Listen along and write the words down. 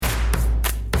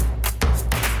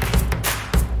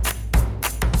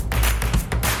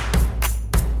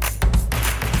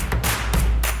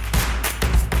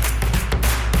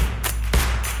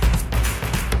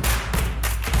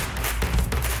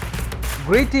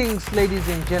Greetings, ladies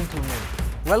and gentlemen.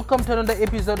 Welcome to another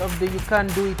episode of the You Can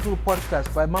Do It Too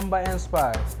podcast by Mamba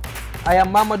Inspire. I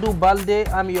am Mamadou Balde,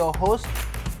 I'm your host.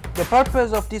 The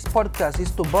purpose of this podcast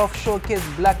is to both showcase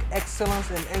black excellence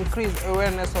and increase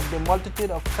awareness of the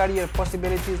multitude of career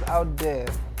possibilities out there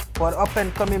for up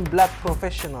and coming black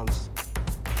professionals.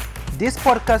 This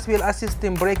podcast will assist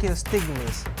in breaking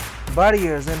stigmas,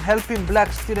 barriers, and helping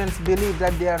black students believe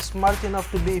that they are smart enough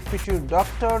to be future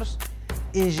doctors,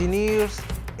 engineers,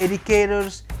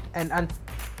 educators, and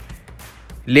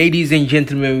ladies and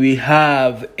gentlemen, we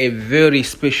have a very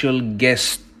special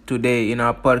guest today in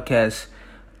our podcast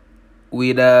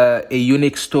with a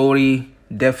unique story.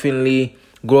 Definitely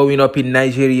growing up in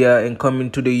Nigeria and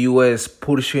coming to the US,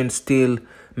 pursuing still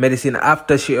medicine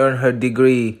after she earned her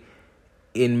degree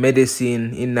in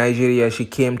medicine in Nigeria. She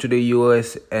came to the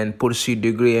US and pursued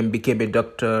degree and became a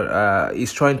doctor.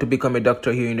 Is trying to become a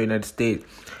doctor here in the United States.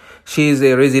 She is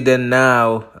a resident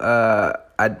now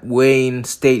at Wayne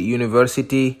State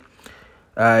University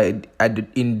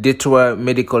in Detroit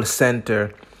Medical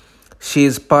Center. She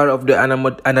is part of the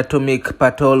anatomic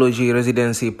pathology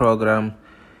residency program.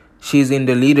 She is in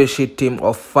the leadership team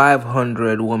of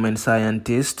 500 women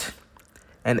scientists,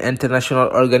 an international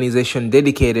organization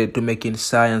dedicated to making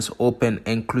science open,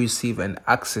 inclusive, and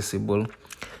accessible.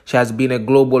 She has been a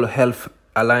Global Health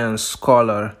Alliance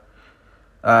scholar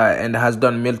and has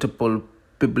done multiple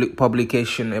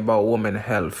publication about women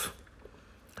health.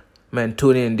 Man,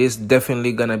 tune in. This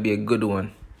definitely gonna be a good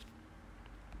one.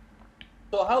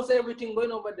 So how's everything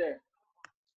going over there?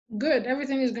 Good.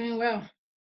 Everything is going well.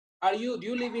 Do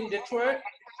you live in Detroit?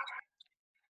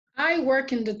 I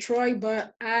work in Detroit,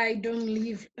 but I don't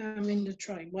live in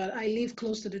Detroit. But I live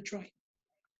close to Detroit.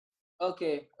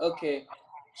 Okay.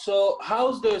 So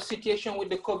how's the situation with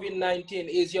the COVID-19?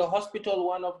 Is your hospital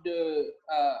one of the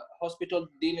hospital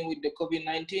dealing with the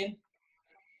COVID-19?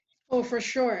 Oh, for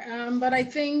sure. But I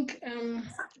think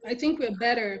we're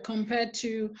better compared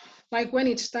to like when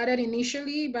it started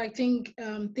initially. But I think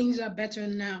things are better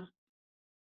now.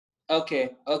 Okay,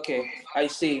 I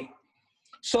see.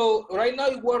 So right now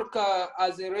you work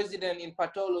as a resident in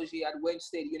pathology at Wayne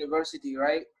State University,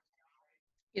 right?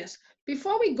 Yes.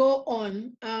 Before we go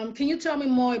on, can you tell me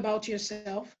more about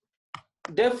yourself?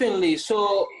 Definitely.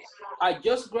 So I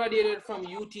just graduated from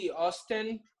UT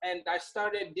Austin, and I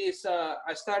started this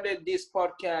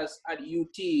podcast at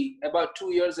UT about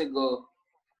 2 years ago.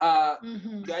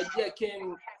 Mm-hmm. The idea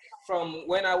came from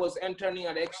when I was interning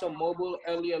at ExxonMobil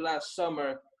earlier last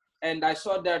summer, and I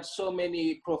saw that so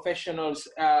many professionals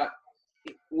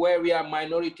where we are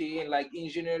minority in like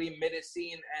engineering,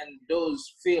 medicine, and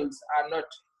those fields are not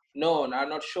known, are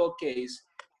not showcased.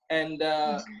 And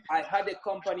I had a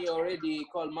company already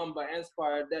called Mamba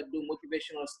Inspire that do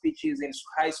motivational speeches in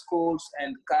high schools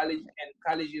and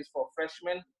colleges for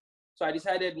freshmen. So I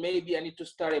decided maybe I need to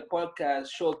start a podcast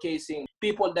showcasing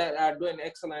people that are doing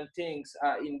excellent things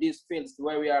in these fields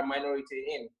where we are minority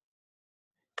in.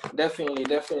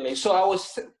 Definitely. So I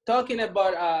was talking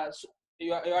about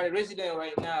you are a resident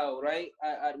right now, right?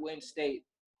 At Wayne State.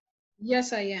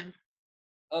 Yes, I am.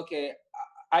 Okay.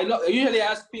 I know. I usually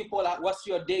ask people what's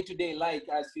your day to day like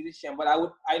as physician, but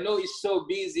I know it's so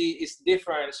busy. It's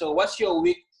different. So what's your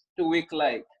week to week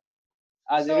like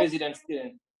as a So resident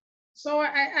student?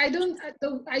 I don't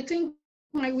I think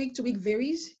my week to week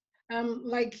varies.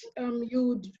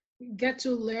 You get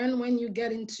to learn when you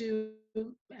get into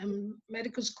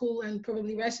medical school and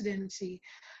probably residency.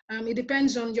 It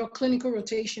depends on your clinical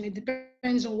rotation. It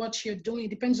depends on what you're doing. It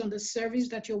depends on the service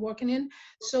that you're working in.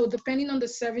 So depending on the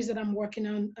service that I'm working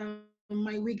on,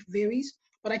 my week varies.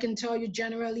 But I can tell you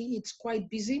generally it's quite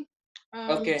busy.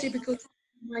 Okay. Typically,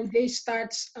 my day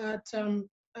starts at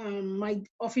my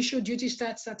official duty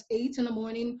starts at 8 in the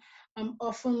morning,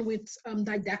 often with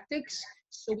didactics.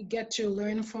 So we get to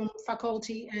learn from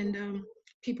faculty and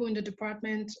people in the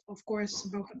department, of course,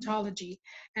 about pathology.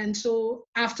 And so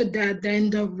after that, then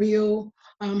the real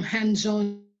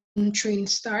hands-on training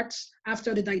starts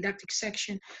after the didactic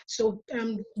section. So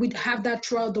we'd have that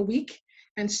throughout the week.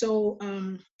 And so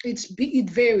it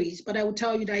varies, but I will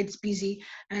tell you that it's busy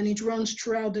and it runs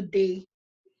throughout the day.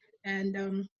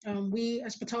 And we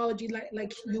as pathology,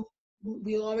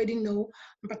 we already know,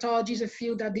 pathology is a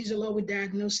field that deals a lot with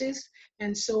diagnosis.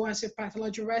 And so as a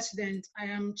pathology resident, I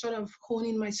am sort of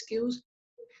honing my skills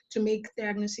to make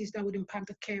diagnoses that would impact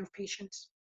the care of patients.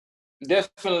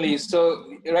 Definitely. So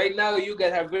right now you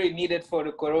guys are very needed for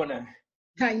the corona.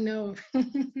 I know.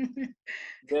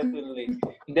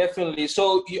 Definitely.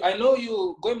 So I know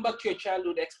you going back to your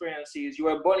childhood experiences. You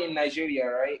were born in Nigeria,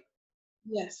 right?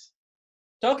 Yes.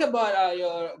 Talk about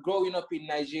your growing up in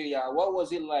Nigeria. What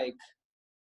was it like?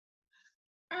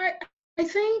 I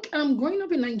think growing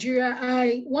up in Nigeria,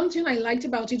 I one thing I liked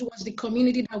about it was the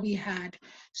community that we had.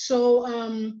 So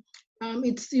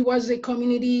it was a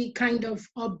community kind of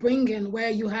upbringing where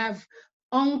you have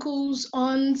uncles,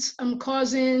 aunts,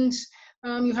 cousins.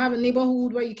 You have a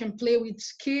neighborhood where you can play with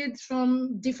kids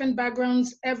from different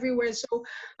backgrounds everywhere. So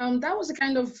that was the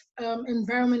kind of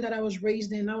environment that I was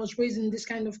raised in. I was raised in this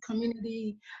kind of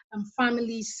community,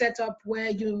 family setup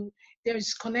where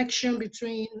there's connection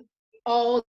between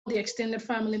all the extended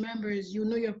family members. You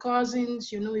know your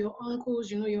cousins, you know your uncles,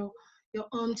 you know your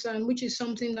aunts, and which is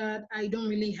something that I don't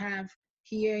really have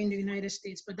here in the United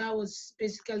States. But that was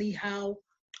basically how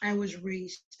I was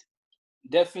raised.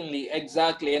 Definitely,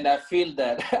 exactly, and I feel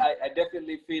that I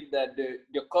definitely feel that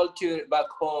the culture back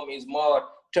home is more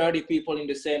 30 people in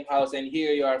the same house, and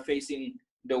here you are facing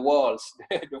the walls,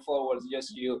 the four walls,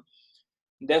 just you.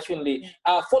 Definitely.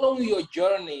 Following your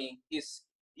journey is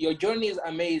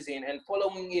amazing, and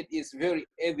following it is very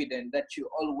evident that you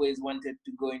always wanted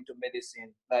to go into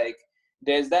medicine. Like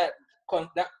there's that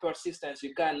persistence.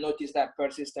 You can notice that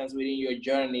persistence within your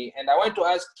journey. And I want to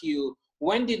ask you,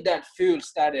 when did that fuel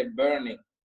started burning?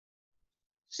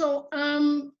 So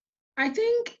I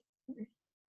think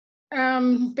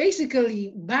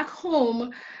basically back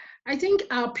home, I think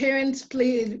our parents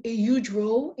played a huge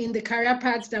role in the career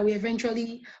paths that we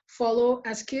eventually follow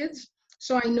as kids.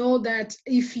 So I know that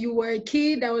if you were a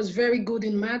kid that was very good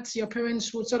in maths, your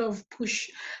parents would sort of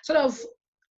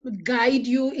guide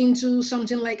you into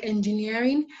something like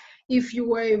engineering. If you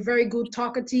were a very good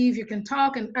talkative, you can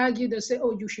talk and argue, they'll say,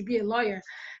 oh, you should be a lawyer.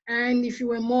 And if you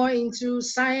were more into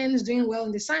science, doing well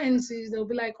in the sciences, they'll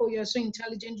be like, oh, you're so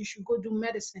intelligent, you should go do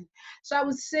medicine. So I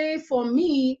would say for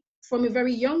me, from a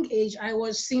very young age, I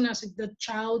was seen as the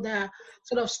child that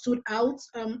sort of stood out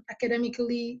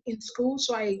academically in school.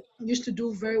 So I used to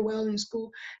do very well in school.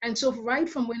 And so right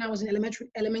from when I was in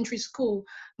elementary school,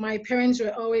 my parents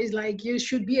were always like, you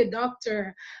should be a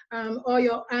doctor. Or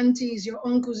your aunties, your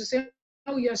uncles, they say,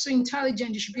 oh, you're so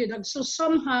intelligent, you should be a doctor. So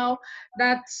somehow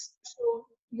so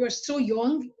you're so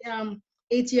young,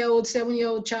 8-year-old,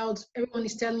 7-year-old child, everyone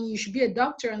is telling you should be a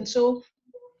doctor. And so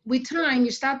with time,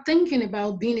 you start thinking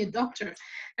about being a doctor.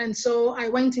 And so I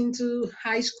went into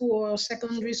high school or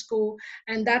secondary school,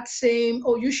 and that same,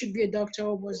 oh, you should be a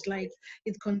doctor was like,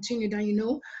 it continued.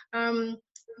 And, um,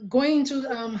 going into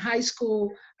high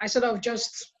school, I sort of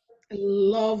just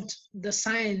loved the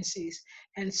sciences.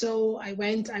 And so I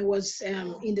was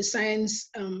in the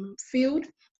science field.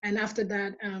 And after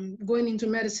that, going into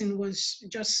medicine was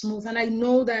just smooth. And I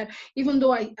know that even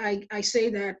though I say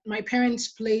that my parents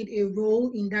played a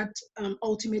role in that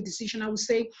ultimate decision, I would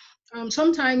say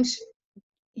sometimes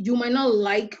you might not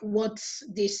like what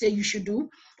they say you should do,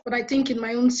 but I think in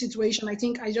my own situation, I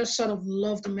think I just sort of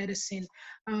love the medicine.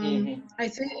 Mm-hmm. I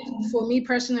think for me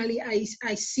personally,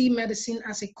 I see medicine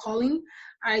as a calling.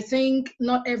 I think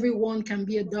not everyone can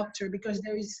be a doctor because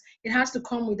it has to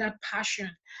come with that passion.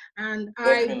 And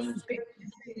I Definitely.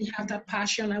 basically have that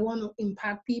passion. I want to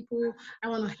impact people. I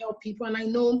want to help people. And I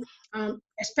know,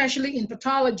 especially in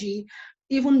pathology,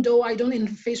 even though I don't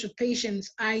interface with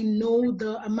patients, I know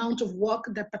the amount of work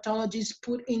that pathologists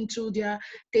put into their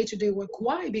day-to-day work.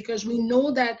 Why? Because we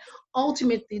know that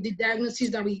ultimately the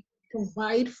diagnosis that we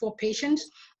provide for patients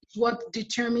is what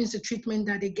determines the treatment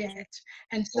that they get.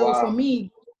 And so for Wow.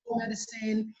 me,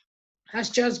 medicine has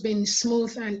just been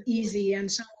smooth and easy.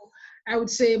 And so I would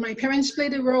say my parents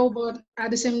played a role, but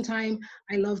at the same time,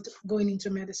 I loved going into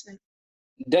medicine.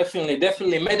 Definitely,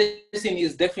 definitely. Medicine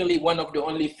is definitely one of the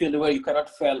only field where you cannot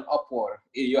fail upward.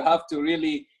 You have to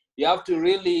really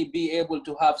be able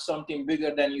to have something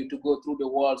bigger than you to go through the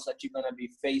walls that you're gonna be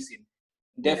facing.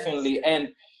 Yes. Definitely. And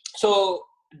so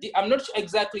I'm not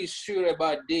exactly sure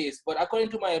about this, but according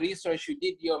to my research, you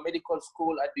did your medical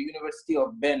school at the University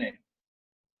of Benin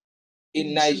in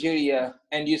Yes. Nigeria,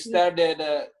 and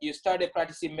Yeah, you started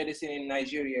practicing medicine in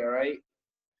Nigeria, right?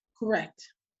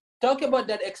 correct. Talk about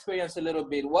that experience a little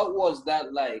bit. What was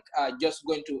that like? Just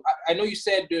going to, I know you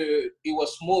said it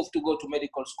was smooth to go to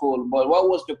medical school, but what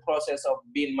was the process of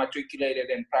being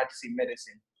matriculated and practicing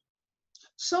medicine?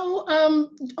 So,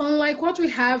 unlike what we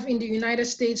have in the United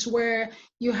States, where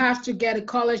you have to get a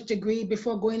college degree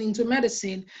before going into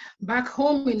medicine, back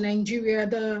home in Nigeria,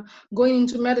 the going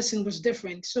into medicine was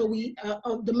different. So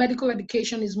the medical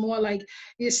education is more like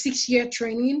a 6-year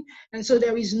training, and so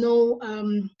there is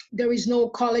no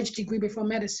college degree before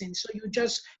medicine. So you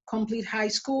just complete high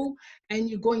school and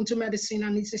you go into medicine,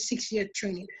 and it's a 6-year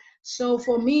training. So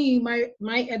for me,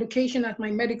 my education at my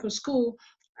medical school,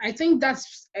 I think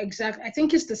that's exact. I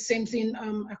think it's the same thing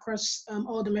across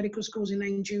all the medical schools in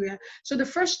Nigeria. So the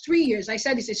first 3 years, I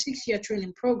said it's a 6-year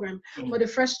training program, but the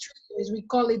first 3 years we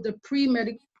call it the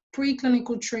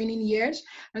preclinical training years.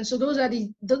 And so those are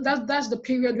that's the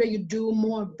period where you do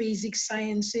more basic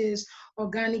sciences,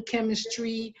 organic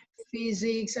chemistry,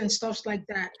 physics, and stuff like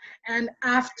that. And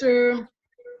after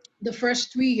the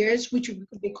first 3 years, which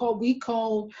we call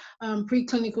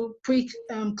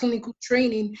clinical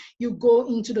training, you go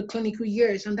into the clinical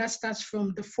years, and that starts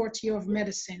from the fourth year of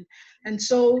medicine. And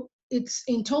so it's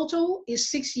in total is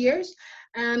 6 years.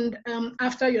 And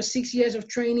after your 6 years of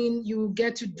training, you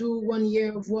get to do 1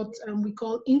 year of what we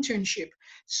call internship.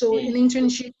 So in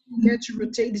internship, you get to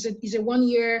rotate. It's a 1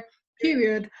 year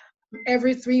period.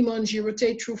 Every 3 months, you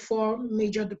rotate through 4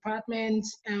 major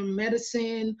departments: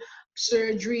 medicine,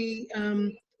 surgery,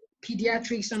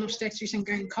 pediatrics, and obstetrics and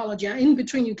gynecology. And in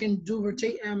between, you can do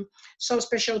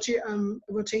subspecialty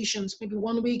rotations, maybe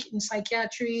 1 week in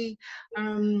psychiatry,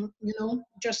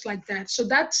 just like that. So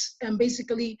that's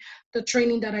basically the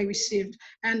training that I received.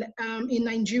 And in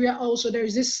Nigeria also, there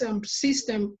is this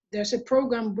system, there's a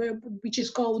program which is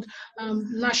called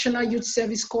National Youth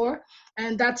Service Corps.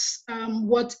 And that's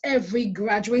what every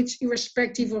graduate,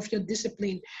 irrespective of your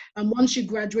discipline, once you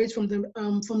graduate from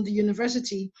the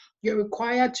university, you're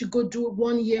required to go do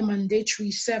 1 year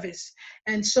mandatory service.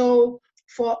 And so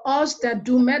for us that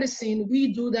do medicine,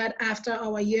 we do that after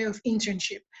our year of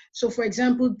internship. So for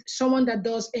example, someone that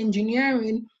does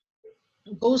engineering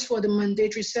goes for the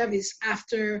mandatory service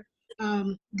after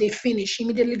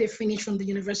immediately they finish from the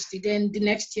university. Then the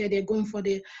next year they're going for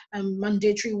the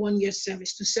mandatory 1 year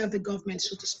service to serve the government,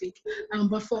 so to speak.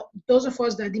 But for those of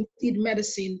us that did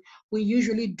medicine, we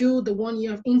usually do the 1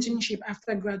 year of internship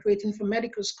after graduating from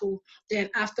medical school. Then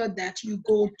after that, you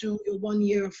go do your 1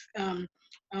 year of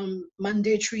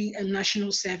mandatory and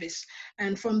national service.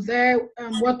 And from there,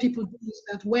 what people do is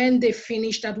that when they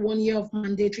finish that 1 year of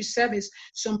mandatory service,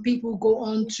 some people go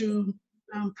on to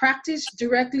practice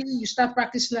directly. You start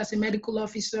practicing as a medical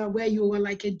officer where you were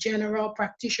like a general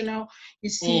practitioner. You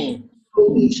see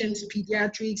patients,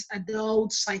 pediatrics,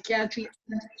 adults, psychiatry,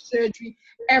 surgery,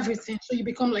 everything. So you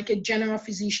become like a general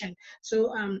physician.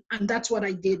 So, and that's what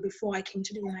I did before I came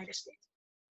to the United States.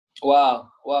 Wow,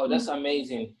 that's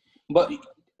amazing. But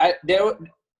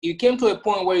you came to a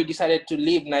point where you decided to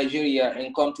leave Nigeria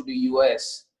and come to the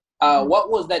US. What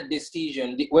was that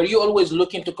decision? Were you always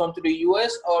looking to come to the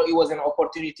US, or it was an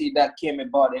opportunity that came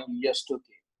about and you just took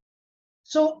it?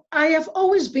 So I have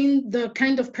always been the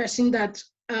kind of person that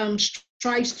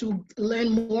tries to learn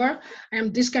more. I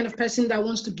am this kind of person that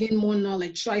wants to gain more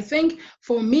knowledge. So I think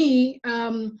for me,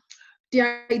 the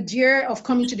idea of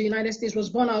coming to the United States was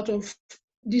born out of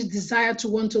this desire to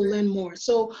want to learn more.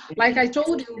 So like I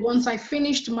told you, once I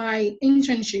finished my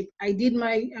internship, I did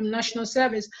my national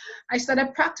service, I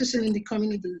started practicing in the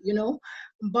community,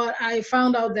 but I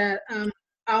found out that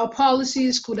our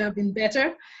policies could have been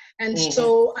better. And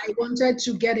so I wanted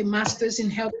to get a master's in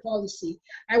health policy.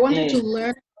 I wanted to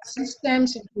learn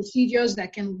systems and procedures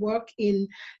that can work in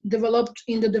the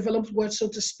developed world, so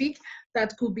to speak,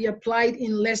 that could be applied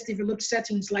in less developed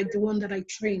settings like the one that I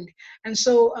trained. And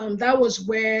so that was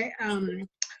where the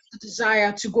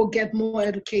desire to go get more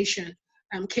education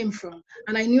came from.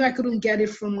 And I knew I couldn't get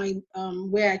it from my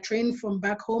where I trained from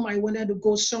back home. I wanted to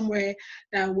go somewhere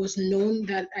that was known,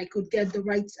 that I could get the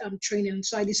right training.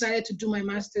 So I decided to do my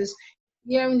master's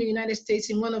here in the United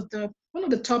States in one of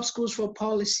the top schools for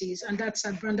policies, and that's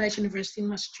at Brandeis University in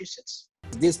Massachusetts.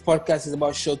 This podcast is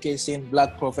about showcasing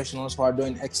Black professionals who are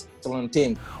doing excellent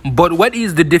things. But what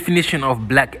is the definition of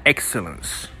Black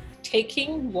excellence?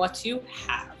 Taking what you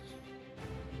have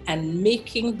and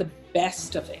making the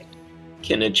best of it.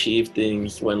 Can achieve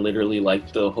things when literally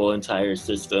like the whole entire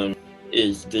system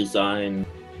is designed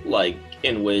like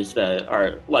in ways that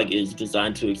are like is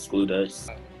designed to exclude us.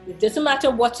 It doesn't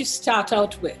matter what you start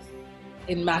out with.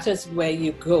 It matters where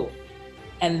you go.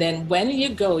 And then when you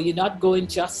go, you're not going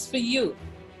just for you.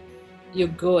 You're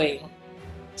going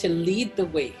to lead the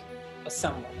way for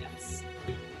someone else.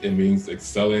 It means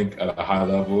excelling at a high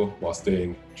level while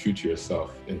staying true to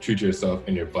yourself, and true to yourself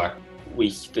in your Black.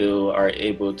 We still are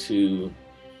able to,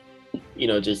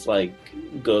 just like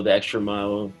go the extra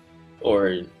mile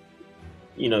or,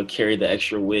 carry the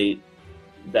extra weight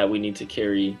that we need to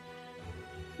carry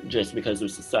just because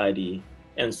of society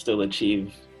and still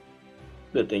achieve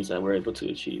the things that we're able to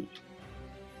achieve.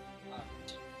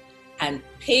 And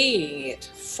paying it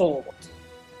forward.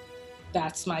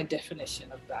 That's my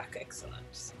definition of Black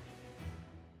excellence.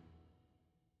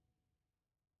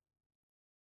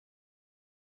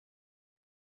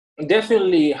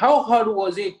 Definitely. How hard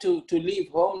was it to leave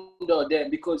home though then?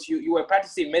 Because you were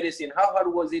practicing medicine. How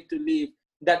hard was it to leave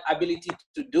that ability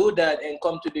to do that and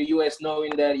come to the US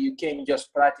knowing that you can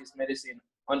just practice medicine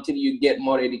until you get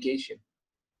more education?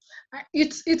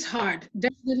 It's hard.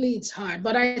 Definitely, it's hard.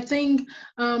 But I think,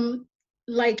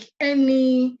 like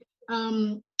anything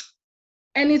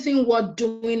worth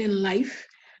doing in life,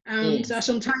 Mm, there are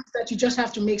sometimes that you just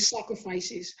have to make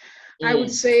sacrifices. I would mm,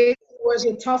 say it was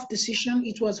a tough decision.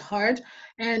 It was hard,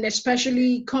 and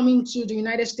especially coming to the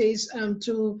United States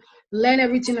to learn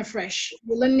everything afresh.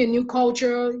 You're learning a new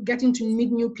culture, getting to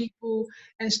meet new people,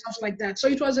 and stuff like that. So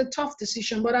it was a tough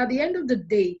decision. But at the end of the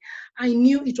day, I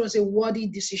knew it was a worthy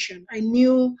decision. I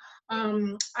knew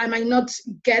I might not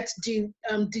get the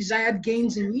desired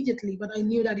gains immediately, but I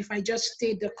knew that if I just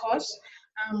stayed the course,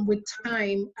 with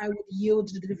time, I would yield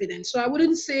the dividend. So I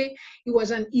wouldn't say it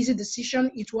was an easy decision.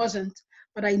 It wasn't,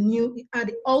 but I knew,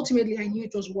 ultimately, I knew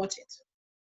it was worth it.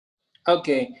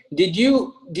 okay. Did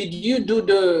you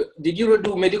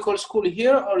do medical school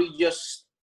here or you just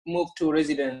moved to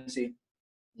residency?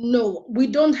 No, we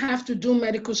don't have to do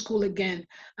medical school again.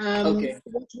 Okay.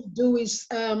 What we do is,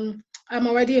 I'm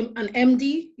already an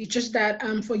MD. It's just that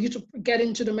for you to get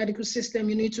into the medical system,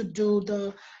 you need to do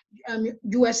the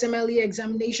USMLE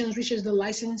examinations, which is the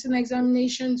licensing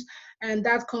examinations, and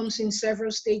that comes in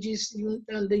several stages.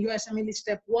 The USMLE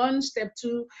step 1, step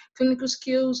 2, clinical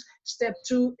skills, step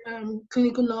 2,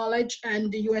 clinical knowledge, and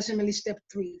the USMLE step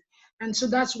 3. And so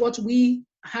that's what we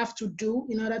have to do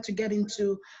in order to get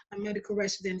into a medical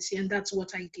residency, and that's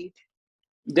what I did.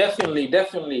 Definitely,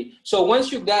 definitely. So once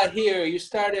you got here, you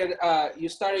started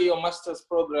your master's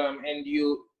program, and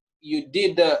you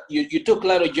took a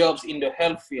lot of jobs in the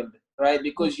health field, right?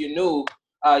 Because you knew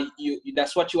you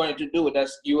that's what you wanted to do.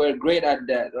 That's you were great at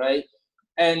that, right?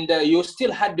 And you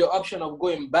still had the option of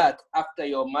going back after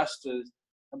your master's,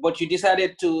 but you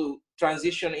decided to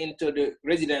transition into the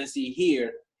residency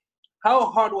here.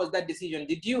 How hard was that decision?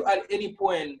 Did you at any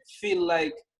point feel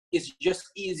like it's just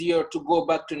easier to go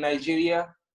back to Nigeria?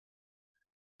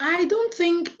 I don't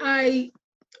think I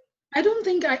don't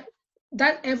think I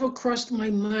that ever crossed my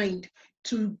mind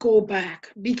to go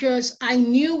back because I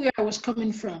knew where I was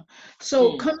coming from.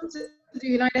 So Mm, coming to the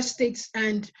United States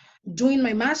and doing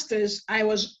my master's, I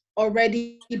was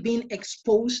already being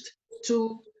exposed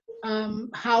to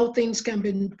how things can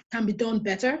be done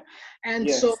better. And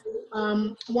so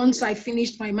yes. once I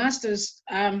finished my master's,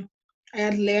 I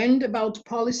had learned about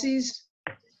policies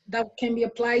that can be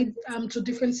applied to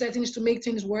different settings to make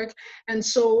things work. And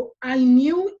so I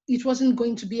knew it wasn't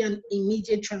going to be an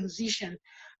immediate transition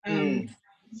um, Mm,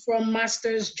 from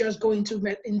masters just going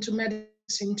into medicine,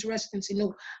 into residency.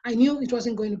 No, I knew it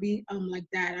wasn't going to be like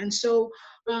that. And so,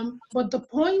 but the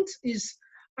point is,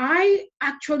 I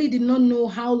actually did not know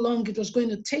how long it was going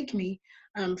to take me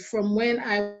from when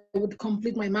I would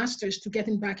complete my master's to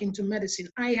getting back into medicine.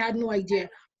 I had no idea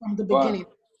from the beginning.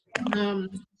 wow.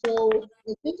 So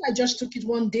I think I just took it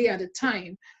one day at a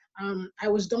time. I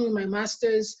was done with my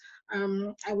master's.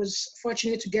 I was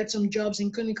fortunate to get some jobs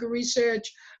in clinical research.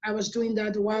 I was doing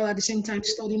that while at the same time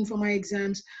studying for my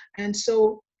exams. And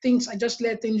so I just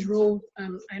let things roll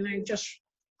and I just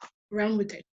ran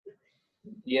with it.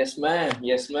 Yes, ma'am.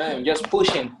 Yes, ma'am. Just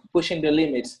pushing the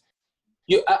limits.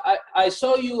 I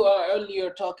saw you earlier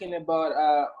talking about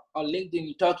on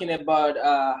LinkedIn, talking about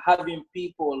having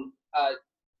people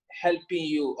helping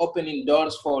you, opening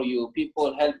doors for you,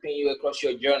 people helping you across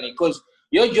your journey. Because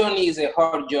your journey is a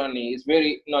hard journey. It's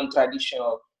very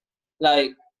non-traditional.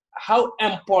 Like, how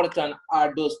important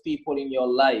are those people in your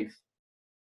life?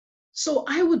 So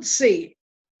I would say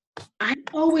I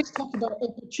always talk about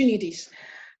opportunities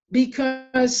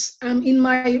because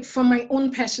from my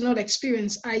own personal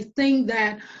experience, I think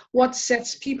that what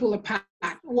sets people apart,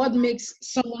 what makes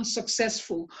someone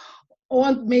successful,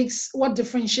 what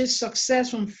differentiates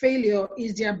success from failure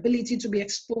is the ability to be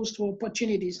exposed to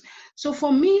opportunities. So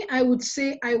for me, I would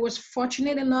say I was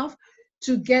fortunate enough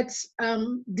to get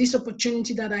this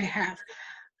opportunity that I have.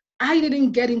 I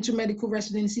didn't get into medical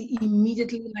residency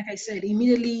immediately. Like I said,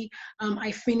 immediately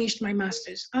I finished my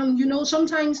master's.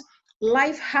 Sometimes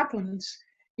life happens.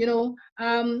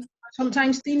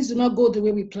 Sometimes things do not go the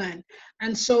way we plan.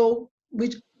 And so,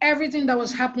 with everything that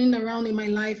was happening around in my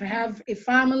life, I have a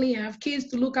family, I have kids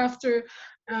to look after.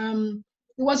 It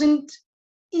wasn't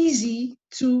easy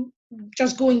to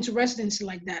just go into residency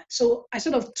like that. So I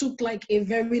sort of took like a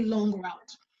very long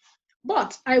route.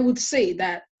 But I would say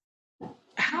that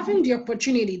having the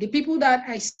opportunity, the people that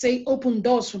I say open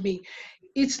doors for me,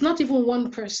 it's not even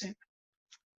one person.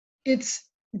 It's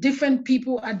different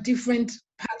people at different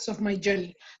parts of my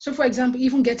journey. So for example,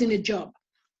 even getting a job,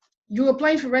 you're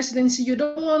applying for residency, you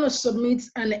don't want to submit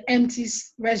an empty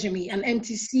resume, an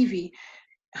empty CV.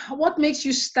 What makes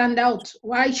you stand out?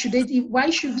 Why should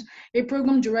a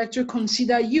program director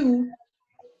consider you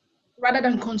rather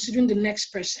than considering the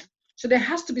next person? So there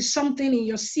has to be something in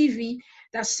your CV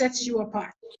that sets you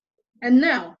apart. And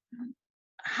now,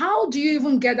 how do you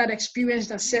even get that experience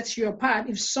that sets you apart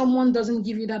if someone doesn't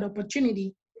give you that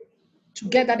opportunity to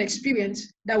get that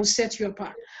experience that will set you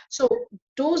apart? So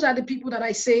those are the people that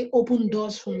I say open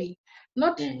doors for me.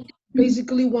 Not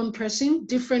basically one person,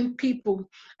 different people.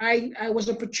 I was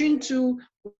opportune to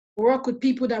work with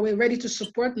people that were ready to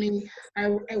support me.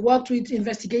 I worked with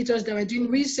investigators that were doing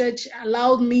research,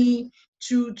 allowed me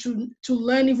to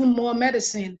learn even more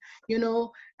medicine,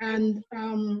 and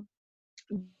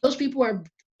those people are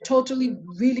totally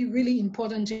really, really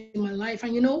important in my life.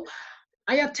 And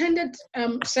I attended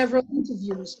several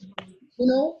interviews.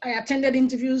 I attended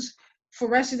interviews for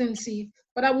residency,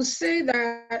 but I would say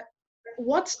that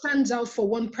what stands out for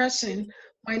one person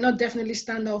might not definitely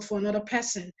stand out for another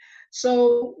person.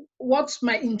 So what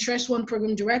might interest one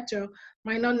program director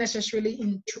might not necessarily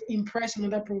impress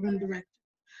another program director.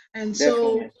 And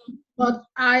so, Definitely. but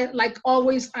I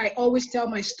always tell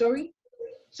my story.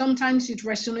 Sometimes it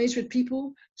resonates with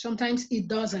people, sometimes it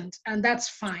doesn't, and that's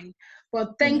fine.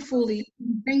 But thankfully,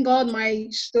 thank God my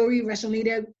story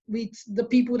resonated with the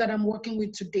people that I'm working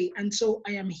with today. And so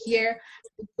I am here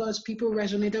because people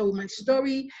resonated with my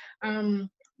story. Um,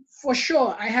 for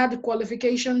sure, I had the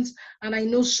qualifications, and I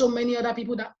know so many other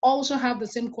people that also have the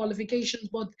same qualifications,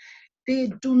 but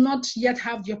they do not yet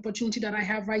have the opportunity that I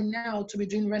have right now to be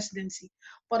doing residency.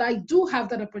 But I do have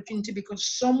that opportunity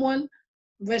because someone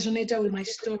resonated with my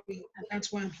story, and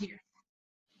that's why I'm here.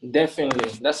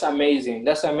 Definitely, that's amazing.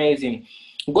 That's amazing.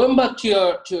 Going back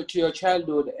to your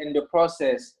childhood and the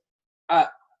process, uh,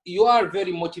 you are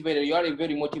very motivated. You are a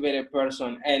very motivated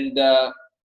person, and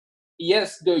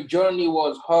yes, the journey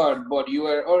was hard, but you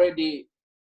were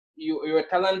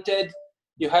talented.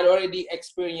 You had already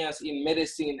experience in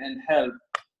medicine and health,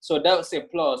 so that was a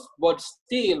plus. But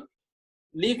still,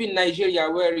 live in Nigeria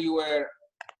where you were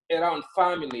around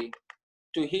family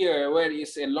to here where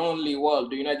it's a lonely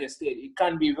world, the United States, it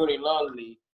can be very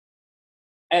lonely.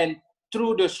 And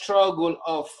through the struggle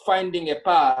of finding a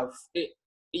path,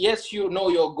 yes, you know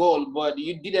your goal, but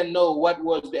you didn't know what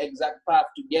was the exact path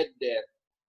to get there.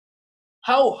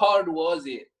 How hard was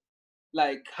it?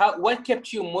 Like, what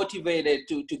kept you motivated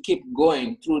to keep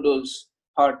going through those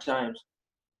hard times?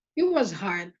 It was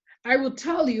hard. I will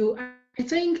tell you, I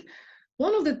think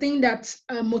one of the things that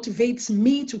motivates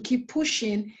me to keep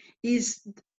pushing is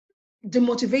the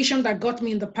motivation that got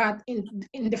me in the path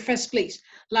in the first place.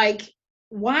 Like,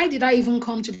 why did I even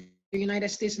come to the United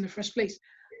States in the first place?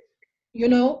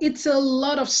 It's a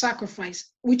lot of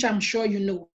sacrifice, which I'm sure you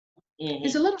know.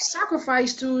 It's a Mm-hmm. lot of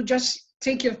sacrifice to just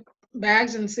take your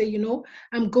bags and say,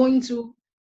 I'm going to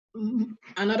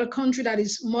another country that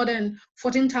is more than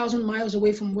 14,000 miles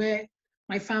away from where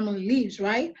my family lives,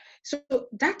 right? So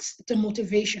that's the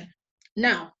motivation.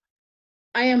 Now,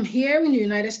 I am here in the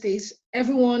United States.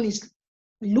 Everyone is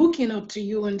looking up to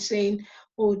you and saying,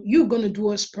 oh, you're going to do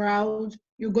us proud.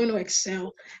 You're going to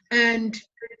excel. And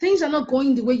things are not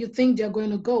going the way you think they're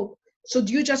going to go. So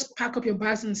do you just pack up your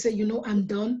bags and say, I'm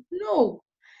done? No.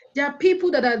 There are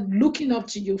people that are looking up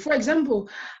to you. For example,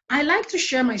 I like to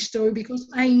share my story because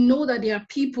I know that there are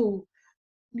people,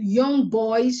 young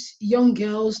boys, young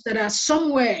girls that are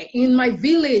somewhere in my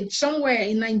village, somewhere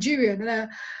in Nigeria, that are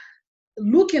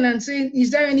looking and saying,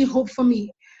 is there any hope for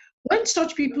me? When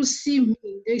such people see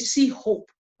me, they see hope.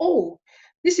 Oh,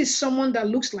 this is someone that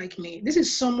looks like me. This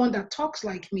is someone that talks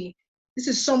like me. This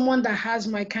is someone that has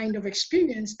my kind of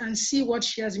experience and see what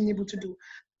she has been able to do.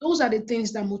 Those are the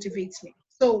things that motivates me.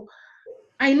 So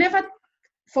I never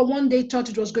for one day thought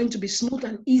it was going to be smooth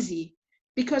and easy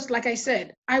because, like I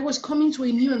said, I was coming to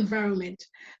a new environment.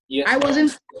 Yes, I ma'am.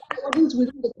 wasn't I wasn't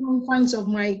within the confines of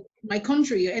my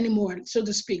country anymore, so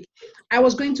to speak. I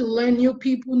was going to learn new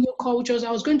people, new cultures.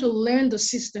 I was going to learn the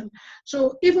system.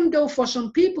 So even though for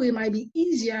some people it might be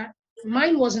easier,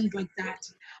 mine wasn't like that.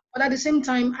 But at the same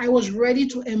time, I was ready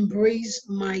to embrace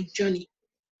my journey.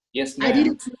 Yes, I ma'am.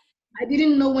 didn't I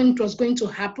didn't know when it was going to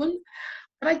happen,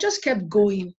 but I just kept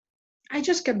going. I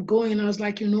just kept going. I was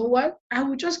like, you know what? I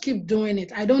will just keep doing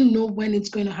it. I don't know when it's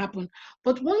going to happen.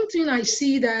 But one thing I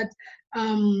see that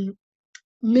um,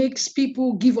 makes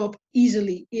people give up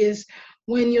easily is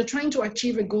when you're trying to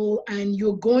achieve a goal and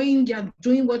you're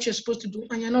doing what you're supposed to do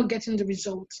and you're not getting the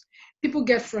results. People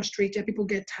get frustrated, people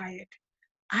get tired.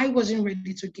 I wasn't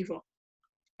ready to give up.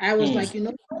 I was Mm.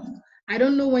 like, I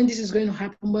don't know when this is going to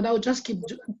happen, but I'll just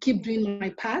keep doing my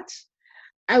part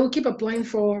I would keep applying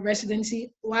for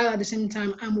residency while at the same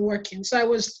time I'm working. So I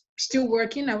was still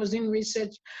working. I was doing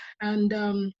research,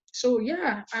 and so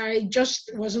yeah, I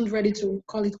just wasn't ready to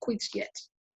call it quits yet.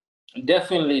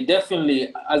 Definitely,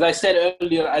 definitely. As I said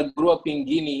earlier, I grew up in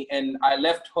Guinea and I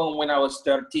left home when I was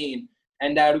 13.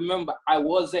 And I remember I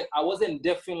wasn't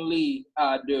definitely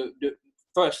the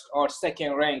first or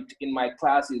second ranked in my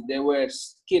classes. There were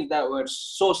kids that were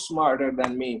so smarter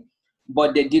than me,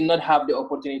 but they did not have the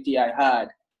opportunity I had.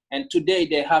 And today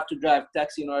they have to drive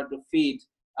taxi in order to feed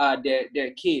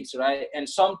their kids, right? And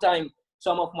sometimes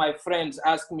some of my friends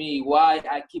ask me why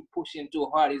I keep pushing too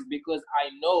hard. Is because I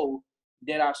know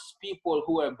there are people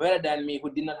who are better than me who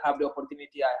did not have the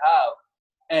opportunity I have.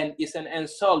 And it's an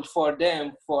insult for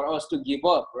them, for us to give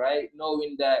up, right?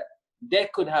 Knowing that they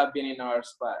could have been in our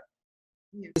spot.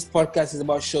 This podcast is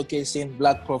about showcasing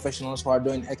Black professionals who are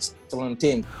doing excellent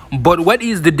things. But what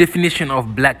is the definition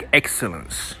of Black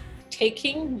excellence?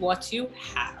 Taking what you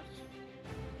have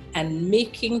and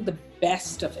making the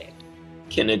best of it.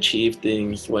 Can achieve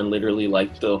things when literally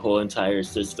like the whole entire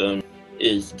system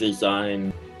is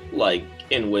designed like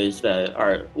in ways that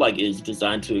are like is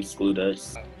designed to exclude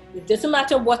us. It doesn't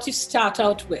matter what you start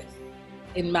out with.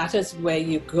 It matters where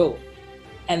you go.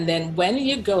 And then when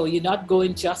you go, you're not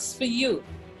going just for you.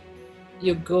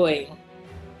 You're going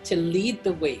to lead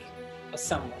the way for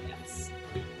someone else.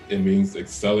 It means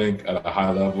excelling at a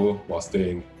high level while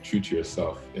staying true to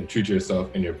yourself and true to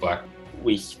yourself in your Black.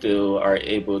 We still are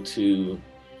able to,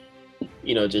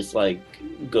 just like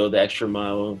go the extra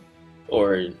mile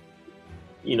or,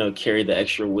 carry the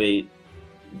extra weight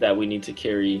that we need to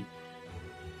carry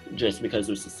just because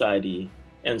of society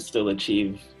and still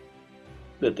achieve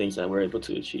the things that we're able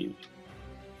to achieve.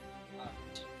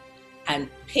 And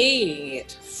paying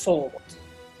it forward.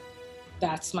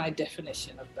 That's my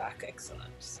definition of Black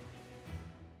excellence.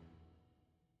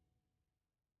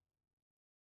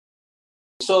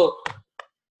 So,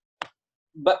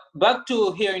 back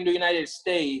to here in the United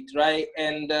States, right?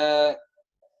 And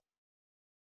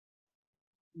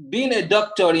being a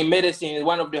doctor in medicine is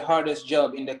one of the hardest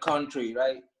jobs in the country,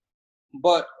 right?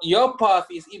 But your path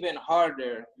is even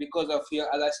harder because of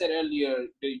your, as I said earlier,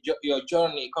 your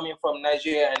journey coming from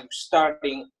Nigeria and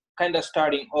starting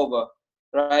over,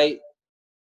 right?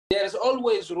 There's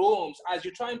always rooms as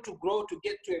you're trying to grow to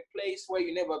get to a place where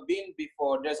you've never been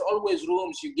before. There's always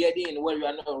rooms you get in where you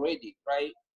are not ready,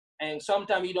 right? And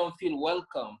sometimes you don't feel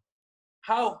welcome.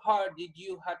 How hard did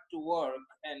you have to work,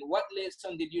 and what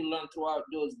lesson did you learn throughout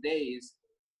those days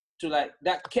to like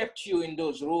that kept you in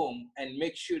those rooms and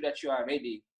make sure that you are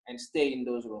ready and stay in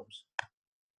those rooms?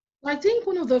 I think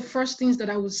one of the first things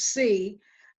that I would say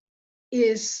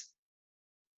is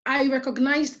I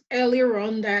recognized earlier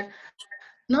on that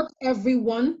not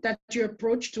everyone that you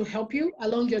approach to help you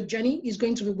along your journey is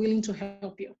going to be willing to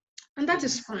help you. And that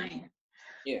is fine.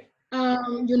 Yeah.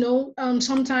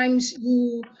 Sometimes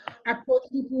you approach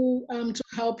people to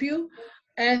help you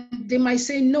and they might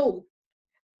say no.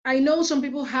 I know some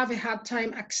people have a hard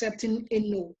time accepting a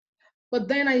no. But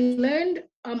then I learned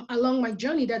along my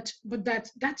journey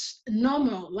that's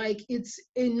normal. Like it's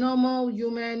a normal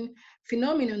human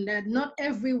phenomenon that not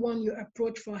everyone you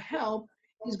approach for help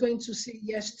is going to say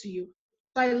yes to you.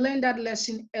 So I learned that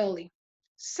lesson early.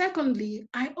 Secondly,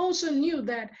 I also knew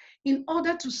that in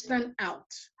order to stand out,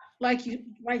 like you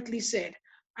rightly said,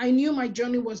 I knew my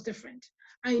journey was different.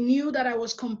 I knew that I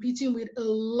was competing with a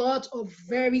lot of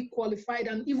very qualified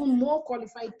and even more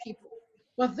qualified people.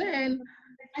 But then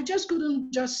I just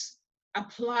couldn't just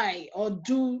apply or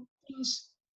do things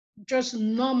just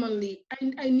normally.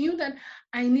 I knew that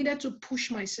I needed to push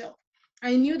myself.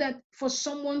 I knew that for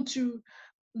someone to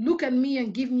look at me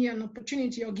and give me an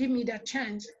opportunity or give me that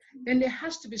chance, then there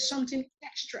has to be something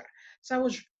extra. So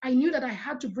I knew that I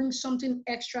had to bring something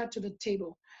extra to the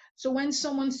table. So when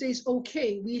someone says,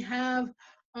 okay, we have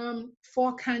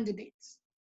 4 candidates,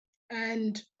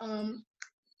 and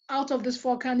out of these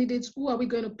 4 candidates, who are we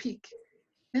going to pick?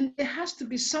 And there has to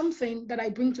be something that I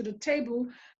bring to the table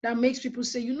that makes people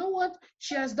say, you know what?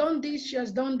 She has done this, she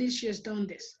has done this, she has done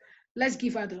this. Let's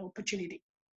give her the opportunity.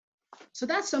 So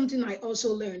that's something I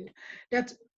also learned,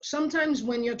 that sometimes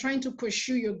when you're trying to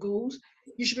pursue your goals,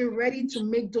 you should be ready to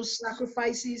make those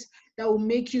sacrifices that will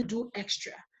make you do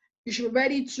extra. You should be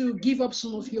ready to give up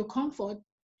some of your comfort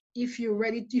if you're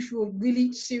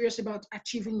really serious about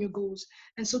achieving your goals.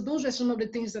 And so those were some of the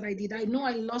things that I did. I know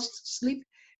I lost sleep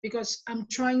because I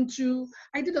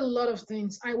did a lot of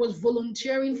things. I was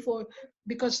volunteering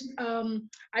because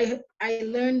I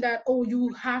learned that,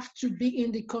 you have to be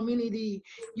in the community.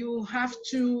 You have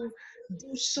to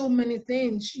do so many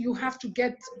things. You have to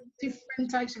get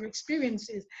different types of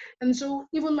experiences. And so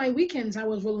even my weekends, I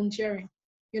was volunteering,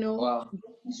 Wow.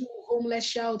 going to homeless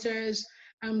shelters,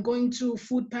 I'm going to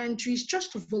food pantries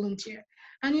just to volunteer.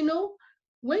 And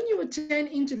when you attend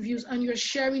interviews and you're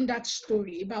sharing that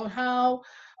story about how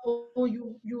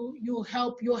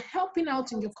you're helping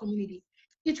out in your community,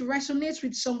 it resonates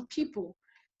with some people.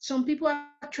 Some people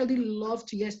actually love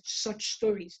to hear such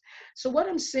stories. So what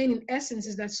I'm saying in essence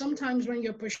is that sometimes when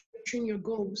you're pursuing your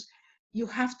goals, you have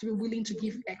to be willing to give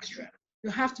extra. You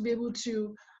have to be able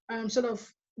to sort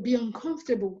of be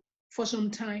uncomfortable for some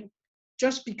time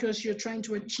just because you're trying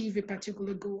to achieve a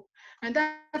particular goal. And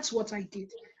that's what I did.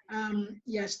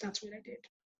 Yes, that's what I did.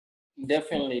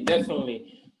 Definitely,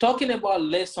 definitely. Talking about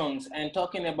lessons and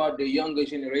talking about the younger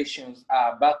generations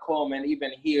back home and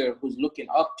even here who's looking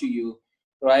up to you,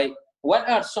 right? What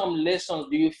are some lessons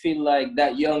do you feel like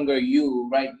that younger you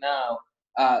right now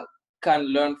uh, can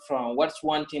learn from? What's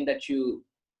one thing that you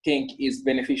think is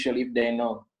beneficial if they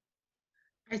know?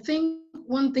 I think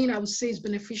one thing I would say is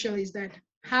beneficial is that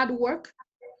hard work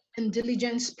and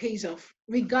diligence pays off,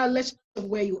 regardless of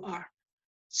where you are.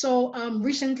 So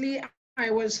recently,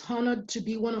 I was honored to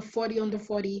be one of 40 under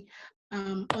 40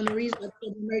 honorees of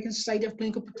the American Society of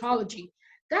Clinical Pathology.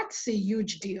 That's a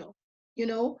huge deal, you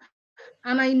know.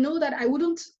 And I know that I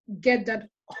wouldn't get that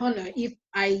honor if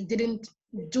I didn't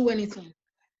do anything.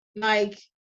 Like,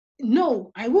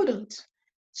 no, I wouldn't.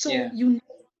 So Yeah,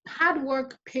 hard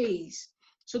work pays.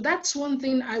 So that's one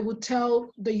thing I would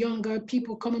tell the younger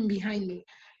people coming behind me.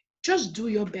 Just do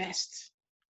your best,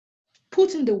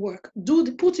 put in the work,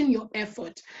 put in your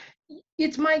effort.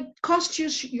 It might cost you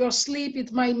your sleep,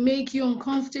 it might make you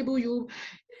uncomfortable. You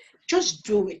just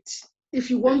do it. If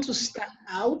you want to stand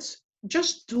out,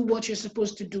 just do what you're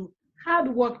supposed to do. Hard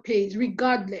work pays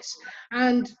regardless.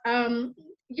 And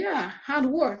yeah, hard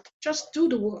work, just do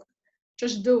the work,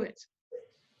 just do it.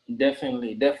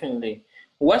 definitely, definitely.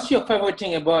 What's your favorite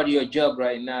thing about your job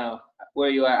right now, where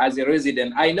you are as a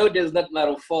resident? I know there's not a lot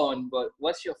of fun, but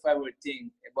what's your favorite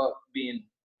thing about being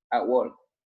at work?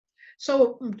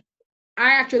 So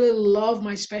I actually love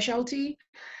my specialty.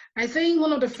 I think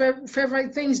one of the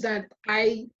favorite things that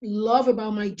I love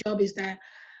about my job is that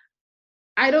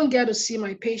I don't get to see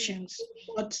my patients,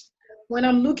 but when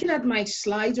I'm looking at my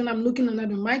slides, when I'm looking under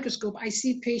the microscope, I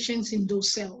see patients in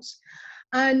those cells.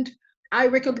 And I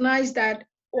recognize that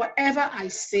whatever I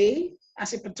say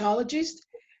as a pathologist,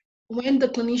 when the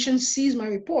clinician sees my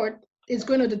report, it's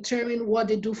going to determine what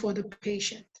they do for the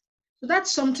patient. So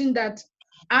that's something that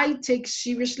I take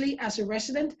seriously as a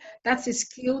resident. That's a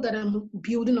skill that I'm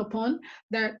building upon,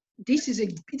 that this is a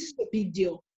big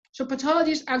deal. So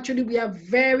pathologists actually we are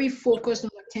very focused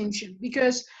on attention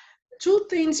because two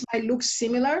things might look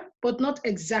similar but not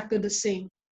exactly the same.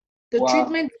 The Wow.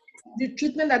 treatment the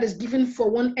treatment that is given for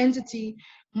one entity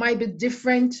might be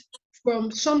different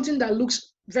from something that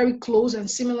looks very close and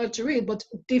similar to it, but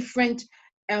different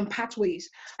pathways.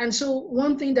 And so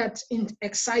one thing that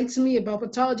excites me about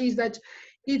pathology is that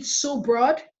it's so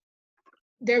broad.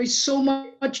 There is so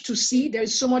much to see. There is so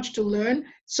much to learn.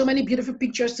 So many beautiful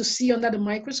pictures to see under the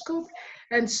microscope.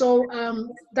 And so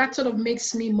that sort of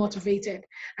makes me motivated.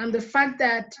 And the fact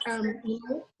that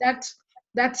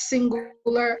that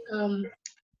singular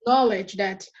knowledge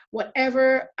that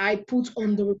whatever I put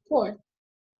on the report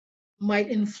might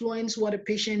influence what a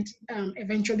patient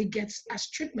eventually gets as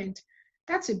treatment,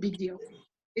 that's a big deal.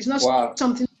 It's not Wow.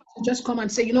 something to just come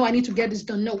and say, I need to get this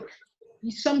done. No,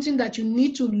 it's something that you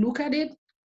need to look at it,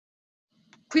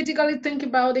 critically think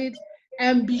about it,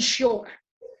 and be sure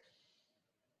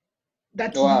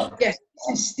that Wow. yes,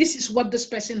 this is what this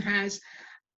person has.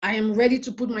 I am ready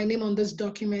to put my name on this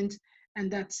document,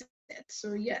 and that's it.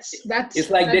 So yes, It's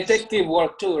like that's detective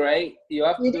work too, right? You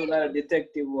have to it. do a lot of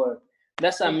detective work.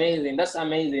 That's amazing. That's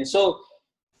amazing. So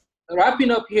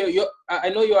wrapping up here, I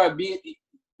know you are busy.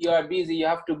 You are busy. You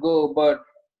have to go. But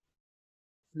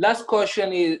last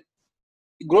question is: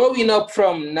 growing up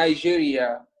from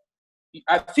Nigeria,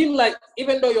 I feel like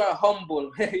even though you are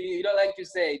humble, you don't like to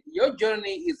say it, your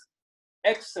journey is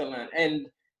excellent, and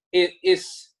it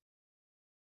is.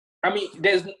 I mean,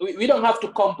 we don't have to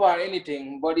compare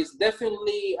anything, but it's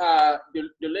definitely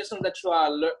the lesson that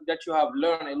that you have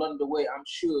learned along the way. I'm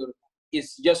sure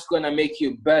it's just gonna make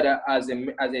you better as a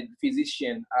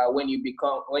physician when you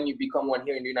become one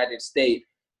here in the United States,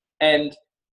 and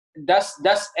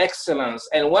that's excellence.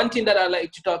 And one thing that I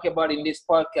like to talk about in this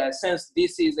podcast, since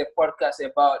this is a podcast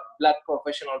about Black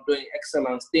professionals doing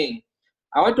excellence thing,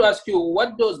 I want to ask you,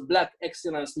 what does Black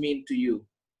excellence mean to you?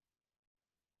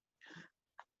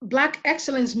 Black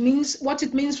excellence means what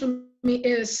it means for me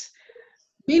is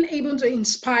being able to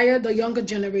inspire the younger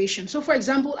generation. So, for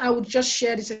example, I would just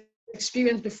share this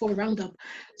experience before Roundup.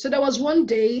 So there was one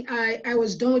day I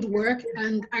was done with work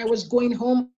and I was going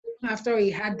home after a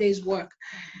hard day's work.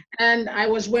 And I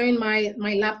was wearing my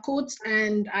lab coat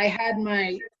and I had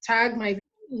my tag, my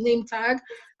name tag,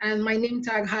 and my name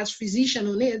tag has physician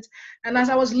on it. And as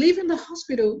I was leaving the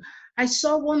hospital, I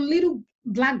saw one little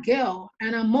black girl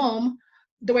and her mom.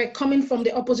 They were coming from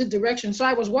the opposite direction. So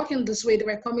I was walking this way, they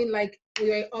were coming like we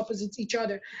were opposite each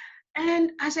other.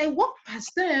 And as I walked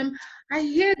past them, I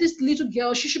hear this little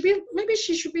girl, maybe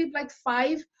she should be like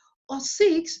 5 or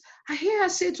 6. I hear her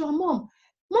say to her mom,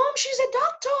 "Mom, she's a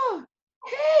doctor.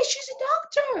 Hey, she's a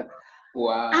doctor."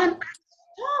 Wow. And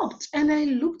I stopped and I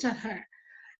looked at her.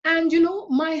 And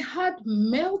my heart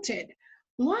melted.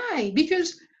 Why?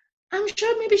 Because I'm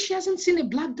sure maybe she hasn't seen a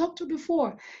black doctor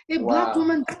before. A black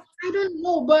woman, I don't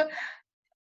know, but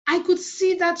I could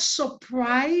see that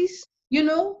surprise,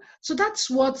 So that's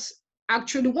what's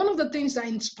actually one of the things that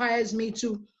inspires me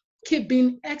to keep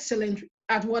being excellent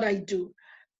at what I do.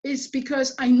 Is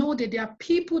because I know that there are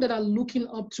people that are looking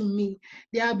up to me.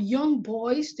 There are young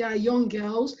boys, there are young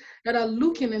girls that are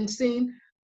looking and saying,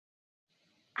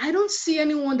 I don't see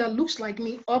anyone that looks like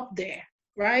me up there,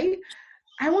 right?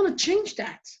 I want to change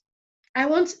that. I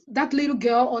want that little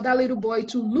girl or that little boy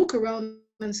to look around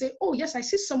and say, oh, yes, I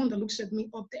see someone that looks at me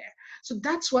up there. So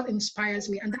that's what inspires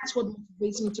me. And that's what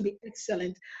motivates me to be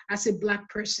excellent as a Black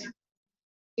person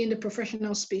in the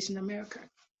professional space in America.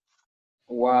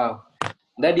 Wow,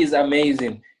 that is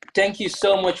amazing. Thank you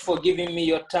so much for giving me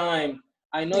your time.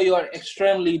 I know you are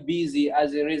extremely busy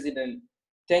as a resident.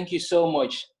 Thank you so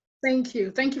much. Thank you.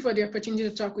 Thank you for the opportunity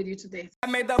to talk with you today. I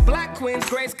made the Black Queen's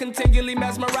grace continually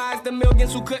mesmerize the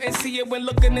millions who couldn't see it when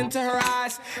looking into her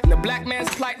eyes. And the black man's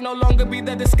plight no longer be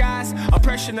the disguise.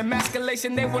 Oppression,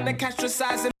 emasculation, they want to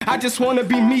castricize it. I just want to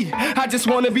be me. I just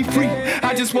want to be free.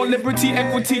 I just want liberty,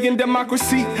 equity, and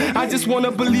democracy. I just want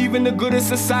to believe in the good of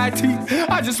society.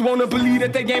 I just want to believe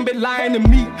that they ain't been lying to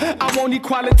me. I want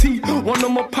equality, want no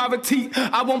more poverty.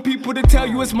 I want people to tell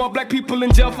you it's more black people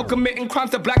in jail for committing crimes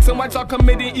that blacks and whites are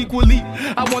committing equally.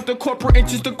 I want the corporate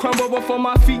interests to crumble before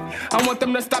my feet. I want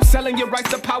them to stop selling your rights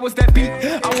to powers that be.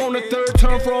 I want a third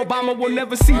term for Obama, we'll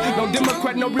never see. No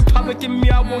Democrat, no Republican, me,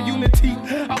 I want unity.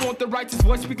 I want the righteous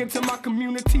voice speaking to my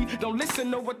community. Don't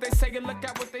listen to what they say and look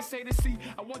at what they say to see.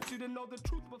 I want you to know the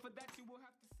truth, but for that you will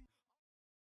have to